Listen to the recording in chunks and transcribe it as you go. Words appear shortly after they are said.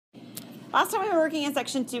Last time we were working in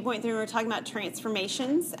section 2.3, we were talking about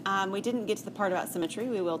transformations. We didn't get to the part about symmetry.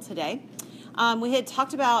 We will today. We had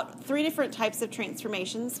talked about 3 different types of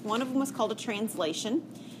transformations. One of them was called a translation.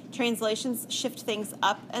 Translations shift things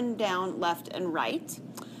up and down, left and right.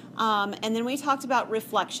 And then we talked about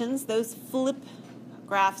reflections. Those flip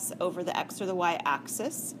graphs over the x or the y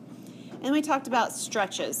axis. And we talked about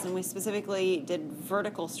stretches, and we specifically did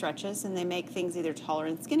vertical stretches, and they make things either taller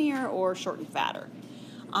and skinnier or short and fatter.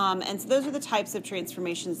 And so those are the types of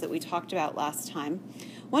transformations that we talked about last time.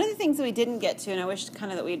 One of the things that we didn't get to, and I wish kind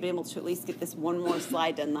of that we'd been able to at least get this one more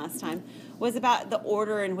slide done last time, was about the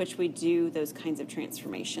order in which we do those kinds of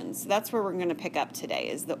transformations. So that's where we're going to pick up today,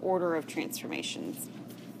 is the order of transformations.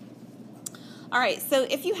 All right, so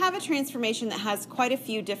if you have a transformation that has quite a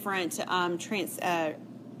few different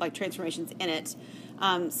transformations in it,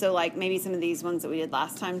 so like maybe some of these ones that we did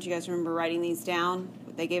last time, do you guys remember writing these down?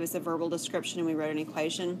 They gave us a verbal description and we wrote an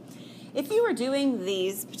equation. If you were doing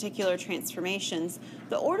these particular transformations,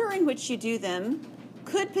 the order in which you do them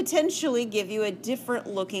could potentially give you a different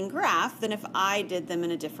looking graph than if I did them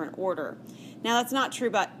in a different order. Now that's not true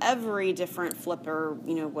about every different flip or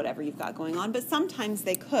whatever you've got going on, but sometimes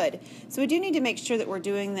they could. So we do need to make sure that we're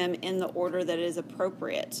doing them in the order that is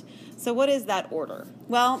appropriate. So what is that order?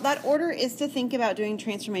 Well, that order is to think about doing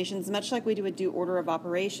transformations much like we would do order of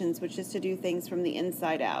operations, which is to do things from the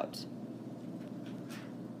inside out.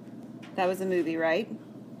 That was a movie, right?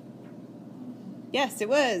 Yes, it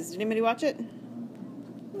was. Did anybody watch it?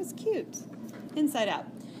 It was cute. Inside Out.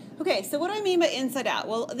 Okay, so what do I mean by inside out?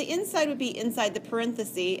 Well, the inside would be inside the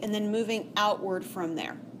parenthesis and then moving outward from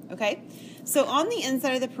there, okay? So on the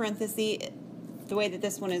inside of the parenthesis, the way that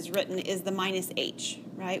this one is written is the minus h,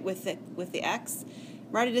 right, with the x.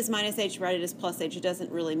 Write it as minus h, write it as plus h. It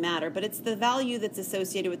doesn't really matter, but it's the value that's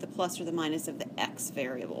associated with the plus or the minus of the x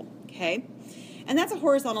variable, okay? And that's a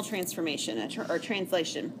horizontal transformation, or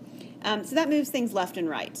translation. So that moves things left and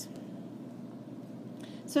right.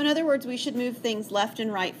 So in other words, we should move things left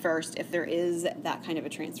and right first if there is that kind of a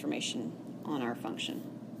transformation on our function.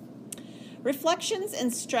 Reflections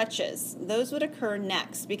and stretches, those would occur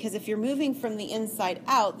next, because if you're moving from the inside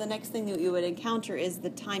out, the next thing that you would encounter is the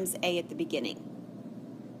times a at the beginning.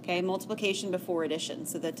 Okay, multiplication before addition.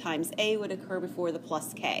 So the times a would occur before the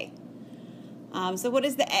plus k. So what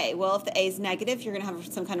is the a? Well, if the a is negative, you're going to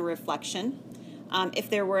have some kind of reflection. If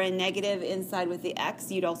there were a negative inside with the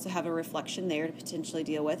x, you'd also have a reflection there to potentially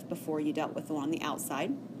deal with before you dealt with the one on the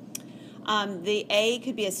outside. The a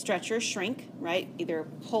could be a stretch or a shrink, right? Either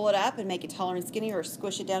pull it up and make it taller and skinnier or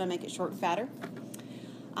squish it down and make it short and fatter.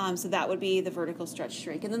 So that would be the vertical stretch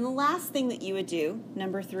shrink. And then the last thing that you would do,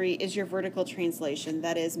 number 3, is your vertical translation.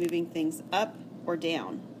 That is moving things up or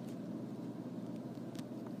down.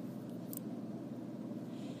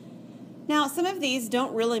 Now, some of these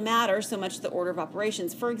don't really matter so much the order of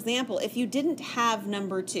operations. For example, if you didn't have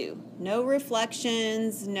number 2, no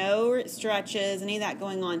reflections, no stretches, any of that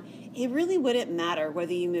going on, it really wouldn't matter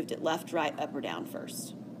whether you moved it left, right, up, or down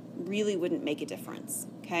first. Really wouldn't make a difference,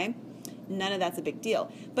 okay? None of that's a big deal.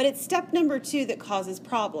 But it's step number 2 that causes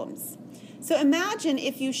problems. So imagine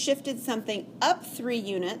if you shifted something up 3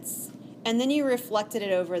 units and then you reflected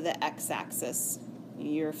it over the x-axis.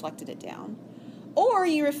 You reflected it down. Or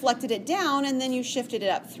you reflected it down and then you shifted it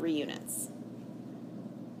up 3 units.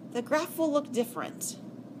 The graph will look different.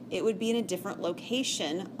 It would be in a different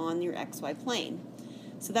location on your xy plane.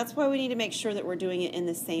 So that's why we need to make sure that we're doing it in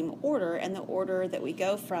the same order, and the order that we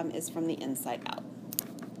go from is from the inside out.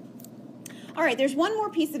 All right, there's one more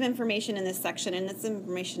piece of information in this section, and this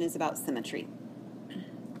information is about symmetry.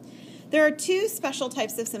 There are 2 special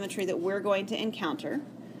types of symmetry that we're going to encounter.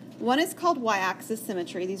 One is called y-axis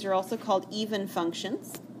symmetry. These are also called even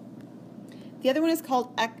functions. The other one is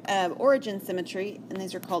called origin symmetry, and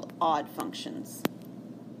these are called odd functions.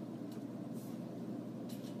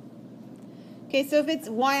 Okay, so if it's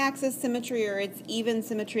y-axis symmetry or it's even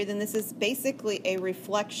symmetry, then this is basically a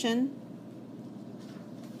reflection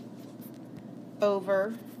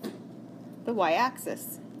over the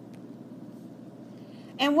y-axis.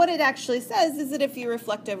 And what it actually says is that if you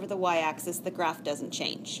reflect over the y-axis, the graph doesn't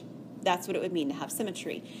change. That's what it would mean to have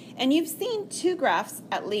symmetry. And you've seen 2 graphs,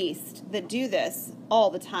 at least, that do this all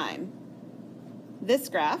the time. This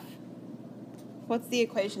graph, what's the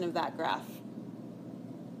equation of that graph?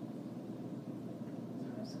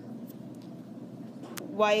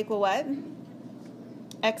 Y equal what?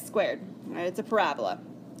 X squared. Right, it's a parabola.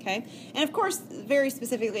 Okay? And of course, very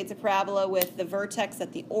specifically, it's a parabola with the vertex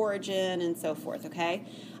at the origin and so forth. Okay?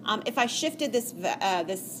 If I shifted this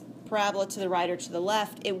parabola to the right or to the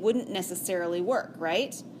left, it wouldn't necessarily work,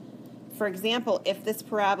 right? For example, if this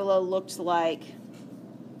parabola looked like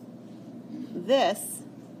this,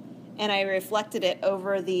 and I reflected it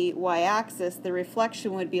over the y-axis, the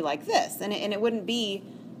reflection would be like this, and it wouldn't be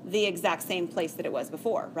the exact same place that it was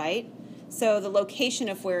before, right? So the location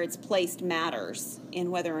of where it's placed matters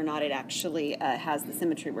in whether or not it actually has the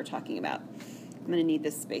symmetry we're talking about. I'm going to need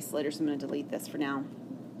this space later, so I'm going to delete this for now.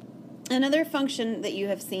 Another function that you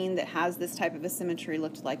have seen that has this type of a symmetry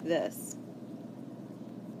looked like this.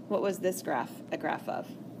 What was this graph a graph of?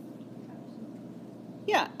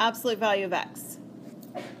 Yeah, absolute value of x.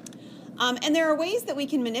 And there are ways that we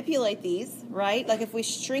can manipulate these, right? Like if we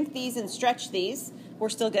shrink these and stretch these, we're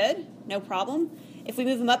still good, no problem. If we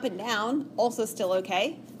move them up and down, also still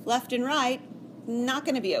okay. Left and right, not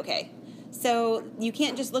going to be okay. So you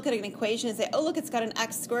can't just look at an equation and say, oh, look, it's got an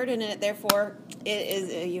x squared in it, therefore it is,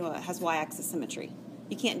 it has y-axis symmetry.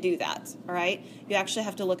 You can't do that, all right? You actually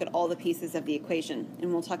have to look at all the pieces of the equation,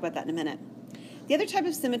 and we'll talk about that in a minute. The other type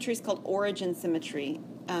of symmetry is called origin symmetry,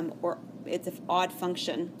 or it's an odd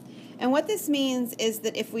function. And what this means is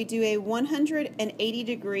that if we do a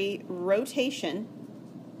 180-degree rotation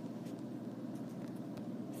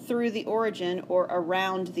through the origin or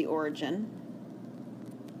around the origin,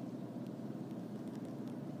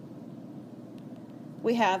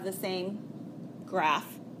 we have the same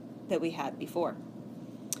graph that we had before.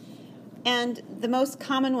 And the most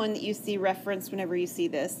common one that you see referenced whenever you see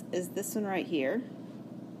this is this one right here.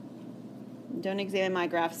 Don't examine my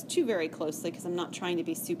graphs too very closely because I'm not trying to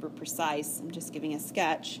be super precise. I'm just giving a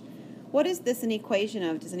sketch. What is this an equation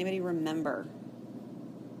of? Does anybody remember?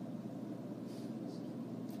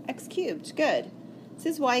 X cubed. Good. This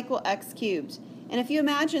is y equal x cubed. And if you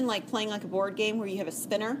imagine like playing like a board game where you have a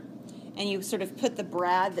spinner and you sort of put the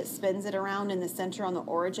brad that spins it around in the center on the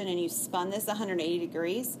origin and you spun this 180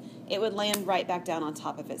 degrees, it would land right back down on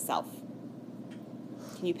top of itself.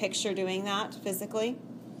 Can you picture doing that physically?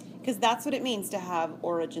 Because that's what it means to have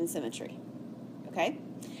origin symmetry. Okay?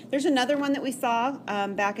 There's another one that we saw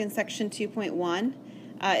back in section 2.1.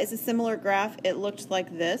 It's a similar graph. It looked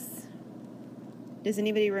like this. Does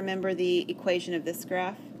anybody remember the equation of this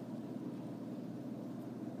graph?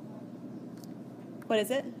 What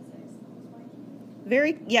is it?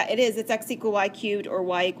 Yeah, it is. It's x equal y cubed or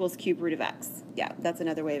y equals cube root of x. Yeah, that's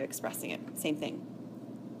another way of expressing it. Same thing.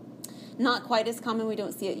 Not quite as common. We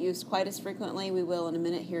don't see it used quite as frequently. We will in a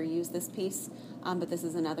minute here use this piece, but this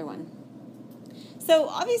is another one. So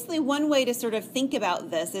obviously one way to sort of think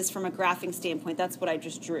about this is from a graphing standpoint. That's what I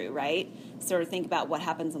just drew, right? Sort of think about what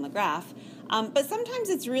happens on the graph. But sometimes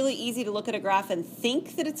it's really easy to look at a graph and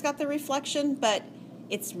think that it's got the reflection, but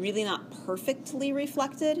it's really not perfectly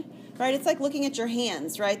reflected, right? It's like looking at your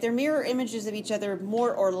hands, right? They're mirror images of each other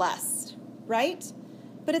more or less, right?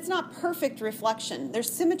 But it's not perfect reflection.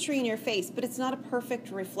 There's symmetry in your face, but it's not a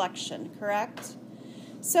perfect reflection, correct?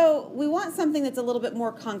 So we want something that's a little bit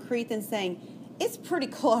more concrete than saying, it's pretty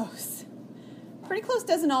close. Pretty close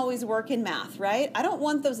doesn't always work in math, right? I don't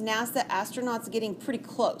want those NASA astronauts getting pretty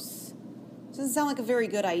close. It doesn't sound like a very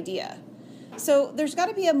good idea. So there's got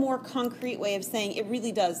to be a more concrete way of saying it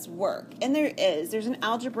really does work. And there is. There's an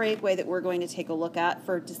algebraic way that we're going to take a look at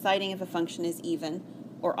for deciding if a function is even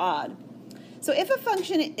or odd. So if a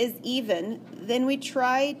function is even, then we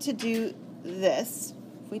try to do this.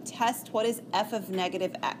 We test what is f of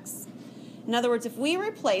negative x. In other words, if we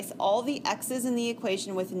replace all the x's in the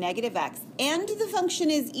equation with negative x and the function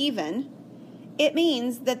is even, it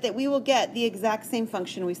means that we will get the exact same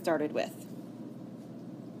function we started with.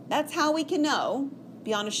 That's how we can know,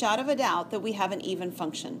 beyond a shadow of a doubt, that we have an even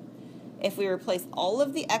function. If we replace all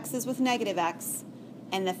of the x's with negative x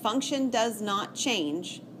and the function does not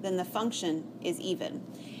change, then the function is even.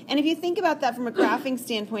 And if you think about that from a graphing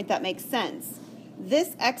standpoint, that makes sense.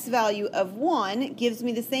 This x value of 1 gives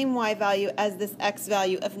me the same y value as this x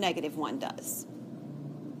value of negative 1 does.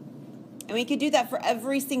 And we could do that for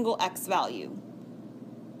every single x value.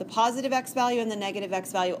 The positive x value and the negative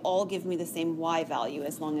x value all give me the same y value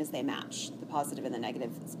as long as they match the positive and the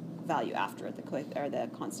negative value after it, the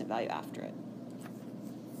constant value after it.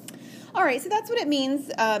 All right, so that's what it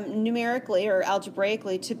means numerically or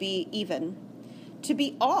algebraically to be even. To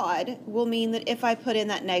be odd will mean that if I put in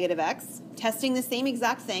that negative x, testing the same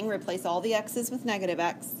exact thing, replace all the x's with negative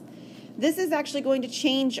x, this is actually going to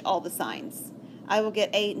change all the signs. I will get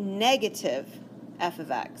a negative f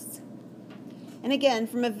of x. And again,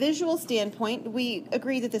 from a visual standpoint, we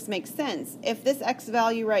agree that this makes sense. If this x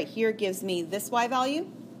value right here gives me this y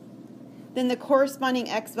value, then the corresponding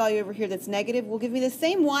x value over here that's negative will give me the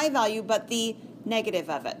same y value, but the negative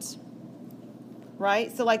of it.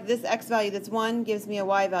 Right? So like this x value that's 1 gives me a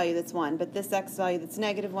y value that's 1, but this x value that's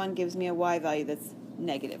negative 1 gives me a y value that's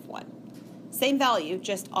negative 1. Same value,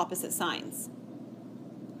 just opposite signs.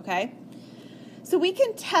 Okay? So we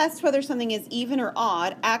can test whether something is even or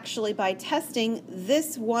odd actually by testing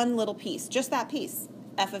this one little piece, just that piece,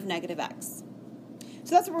 f of negative x.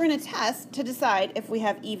 So that's what we're going to test to decide if we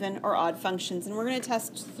have even or odd functions, and we're going to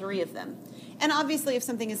test 3 of them. And obviously if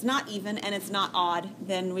something is not even and it's not odd,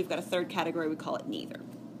 then we've got a third category, we call it neither.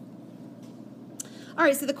 All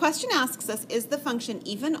right, so the question asks us, is the function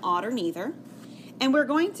even, odd, or neither? And we're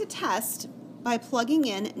going to test by plugging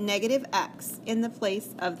in negative x in the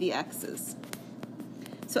place of the x's.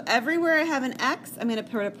 So everywhere I have an x, I'm going to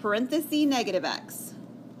put a parenthesis negative x.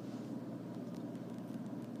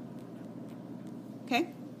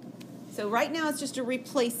 Okay? So right now it's just a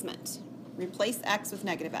replacement. Replace x with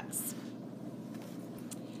negative x.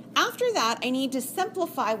 After that, I need to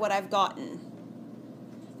simplify what I've gotten,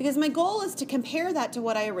 because my goal is to compare that to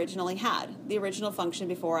what I originally had, the original function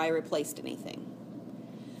before I replaced anything.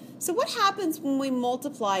 So what happens when we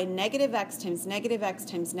multiply negative x times negative x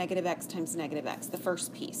times negative x times negative x, the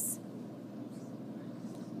first piece?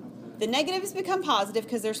 The negatives become positive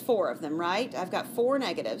because there's 4 of them, right? I've got 4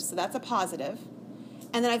 negatives, so that's a positive.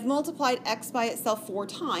 And then I've multiplied x by itself 4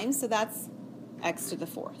 times, so that's x to the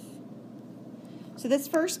 4th. So this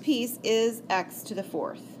first piece is x to the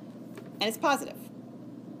 4th, and it's positive,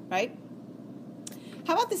 right?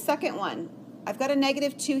 How about the second one? I've got a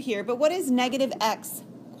negative 2 here, but what is negative x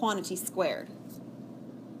quantity squared?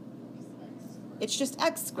 It's just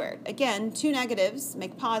x squared. Again, 2 negatives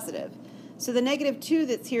make positive. So the negative 2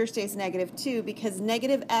 that's here stays negative 2 because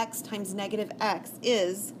negative x times negative x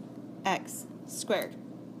is x squared.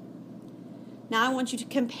 Now I want you to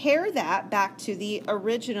compare that back to the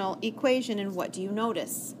original equation, and what do you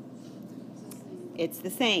notice? It's the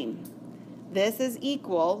same. This is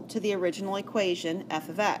equal to the original equation, f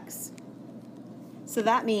of x. So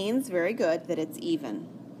that means, very good, that it's even.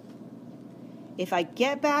 If I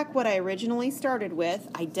get back what I originally started with,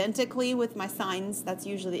 identically with my signs, that's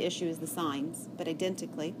usually the issue is the signs, but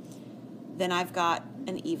identically, then I've got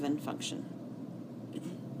an even function.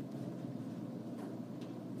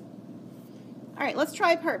 All right, let's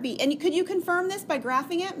try part B. And could you confirm this by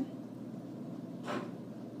graphing it?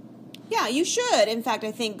 Yeah, you should. In fact,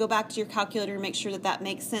 I think go back to your calculator and make sure that that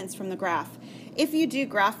makes sense from the graph. If you do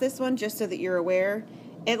graph this one, just so that you're aware,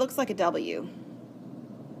 it looks like a W.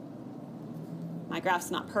 My graph's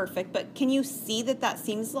not perfect, but can you see that that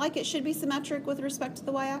seems like it should be symmetric with respect to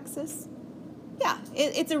the y-axis? Yeah,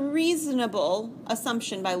 it's a reasonable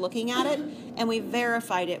assumption by looking at it, and we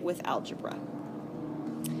verified it with algebra.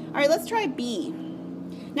 All right, let's try B.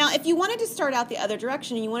 Now, if you wanted to start out the other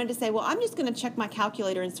direction and you wanted to say, well, I'm just going to check my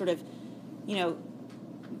calculator and sort of,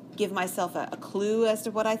 give myself a clue as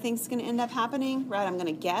to what I think is going to end up happening, right? I'm going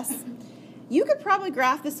to guess. You could probably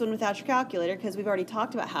graph this one without your calculator because we've already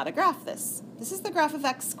talked about how to graph this. This is the graph of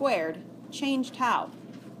x squared. Changed how?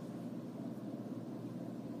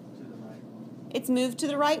 To the right. It's moved to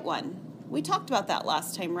the right one. We talked about that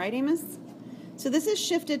last time, right, Amos? So this is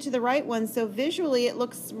shifted to the right one, so visually it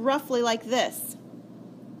looks roughly like this.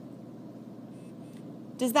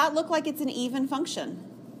 Does that look like it's an even function?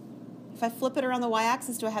 If I flip it around the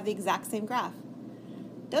y-axis, do I have the exact same graph?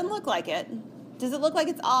 Doesn't look like it. Does it look like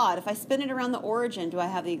it's odd? If I spin it around the origin, do I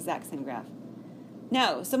have the exact same graph?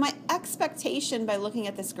 No. So my expectation by looking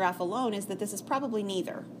at this graph alone is that this is probably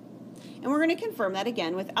neither. And we're going to confirm that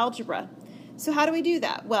again with algebra. So how do we do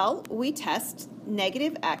that? Well, we test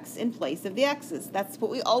negative x in place of the x's. That's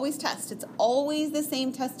what we always test. It's always the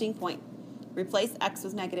same testing point. Replace x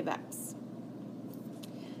with negative x.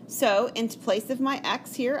 So in place of my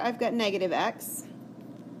x here, I've got negative x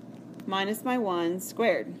minus my 1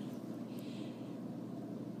 squared.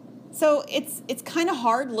 So it's kind of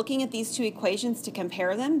hard looking at these two equations to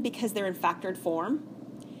compare them because they're in factored form.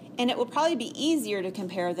 And it will probably be easier to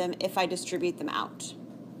compare them if I distribute them out.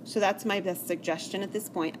 So that's my best suggestion at this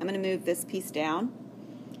point. I'm going to move this piece down,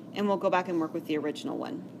 and we'll go back and work with the original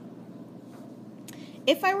one.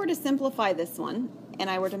 If I were to simplify this one, and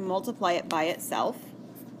I were to multiply it by itself,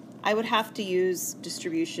 I would have to use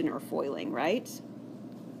distribution or foiling, right?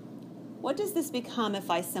 What does this become if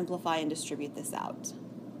I simplify and distribute this out?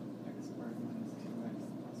 X squared minus 2x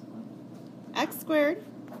plus 1. X squared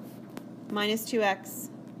minus 2x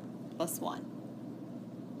plus 1.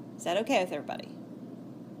 Is that okay with everybody?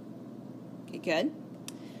 Okay, good.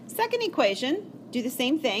 Second equation, do the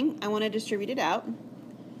same thing. I want to distribute it out.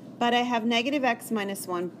 But I have negative x minus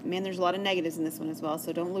 1. Man, there's a lot of negatives in this one as well,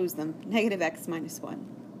 so don't lose them. Negative x minus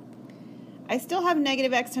 1. I still have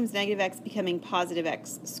negative x times negative x becoming positive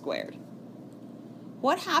x squared.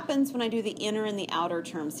 What happens when I do the inner and the outer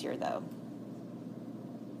terms here, though?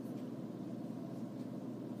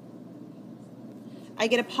 I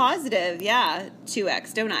get a positive,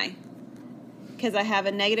 2x, don't I? because I have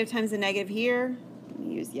a negative times a negative here. Let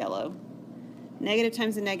me use yellow. Negative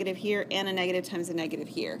times a negative here and a negative times a negative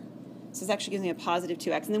here. So this actually gives me a positive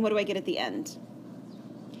 2x. And then what do I get at the end?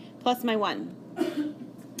 Plus my 1.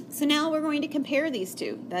 So now we're going to compare these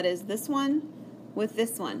two. That is this one with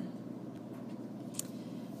this one.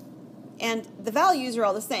 And the values are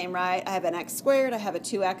all the same, right? I have an x squared, I have a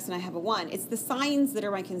 2x, and I have a 1. It's the signs that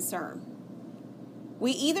are my concern.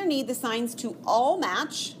 We either need the signs to all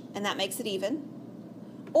match, and that makes it even,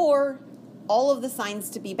 or all of the signs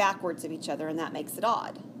to be backwards of each other, and that makes it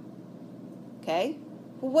odd. Okay?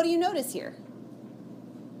 Well, what do you notice here?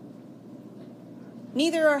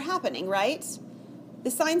 Neither are happening, right?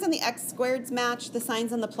 The signs on the x squareds match, the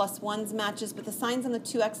signs on the plus 1s matches, but the signs on the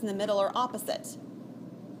 2x in the middle are opposite.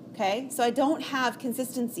 Okay? So I don't have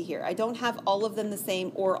consistency here. I don't have all of them the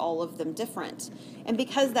same or all of them different. And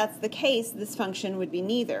because that's the case, this function would be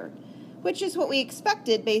neither, which is what we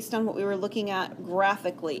expected based on what we were looking at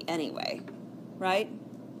graphically anyway, right?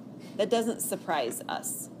 That doesn't surprise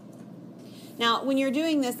us. Now, when you're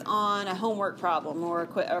doing this on a homework problem or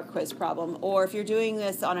a quiz problem, or if you're doing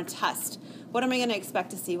this on a test, what am I going to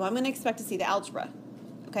expect to see? Well, I'm going to expect to see the algebra.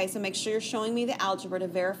 Okay, so make sure you're showing me the algebra to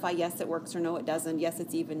verify yes, it works, or no, it doesn't. Yes,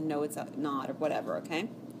 it's even, no, it's not, or whatever, okay?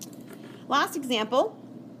 Last example,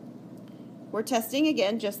 we're testing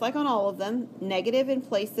again, just like on all of them, negative x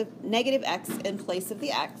in place of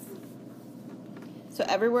the x. So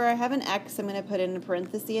everywhere I have an x, I'm going to put in a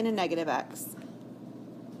parenthesis and a negative x.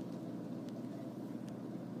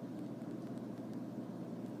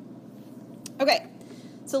 Okay,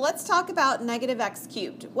 so let's talk about negative x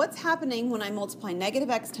cubed. What's happening when I multiply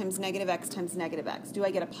negative x times negative x times negative x? Do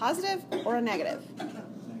I get a positive or a negative?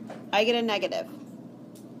 I get a negative.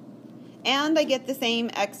 And I get the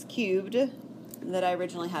same x cubed that I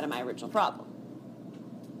originally had in my original problem.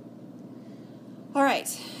 All right,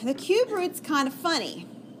 the cube root's kind of funny.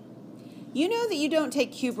 You know that you don't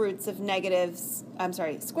take cube roots of negatives,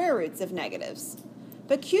 square roots of negatives.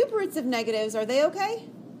 But cube roots of negatives, are they okay?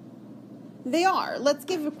 They are. Let's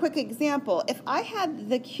give a quick example. If I had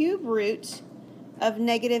the cube root of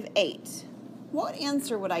negative 8, what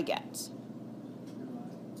answer would I get?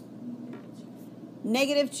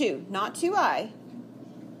 Negative 2, not 2i.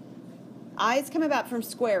 I's come about from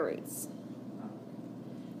square roots.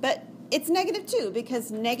 But it's negative 2 because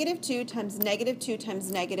negative 2 times negative 2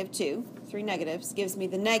 times negative 2, 3 negatives, gives me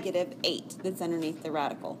the negative 8 that's underneath the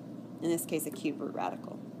radical. In this case, a cube root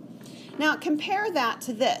radical. Now compare that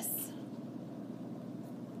to this.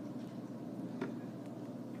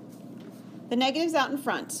 The negative's out in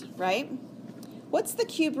front, right? What's the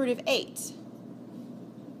cube root of 8?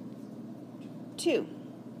 2.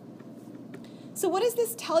 So what does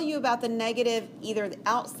this tell you about the negative either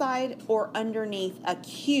outside or underneath a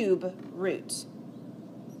cube root?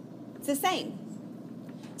 It's the same.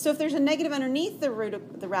 So if there's a negative underneath the root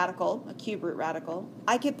of the radical, a cube root radical,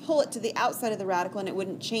 I could pull it to the outside of the radical and it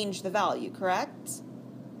wouldn't change the value, correct?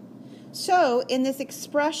 So in this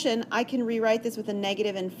expression, I can rewrite this with a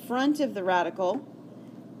negative in front of the radical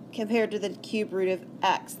compared to the cube root of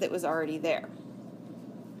x that was already there.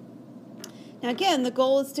 Now again, the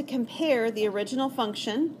goal is to compare the original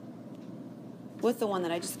function with the one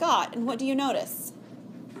that I just got. And what do you notice?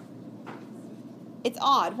 It's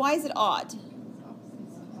odd. Why is it odd?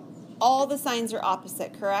 All the signs are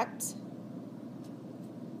opposite, correct?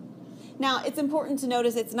 Now, it's important to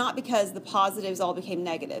notice it's not because the positives all became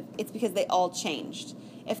negative. It's because they all changed.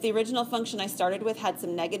 If the original function I started with had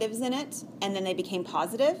some negatives in it, and then they became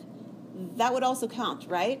positive, that would also count,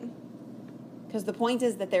 right? Because the point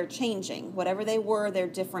is that they're changing. Whatever they were, they're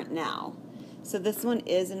different now. So this one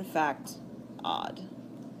is, in fact, odd.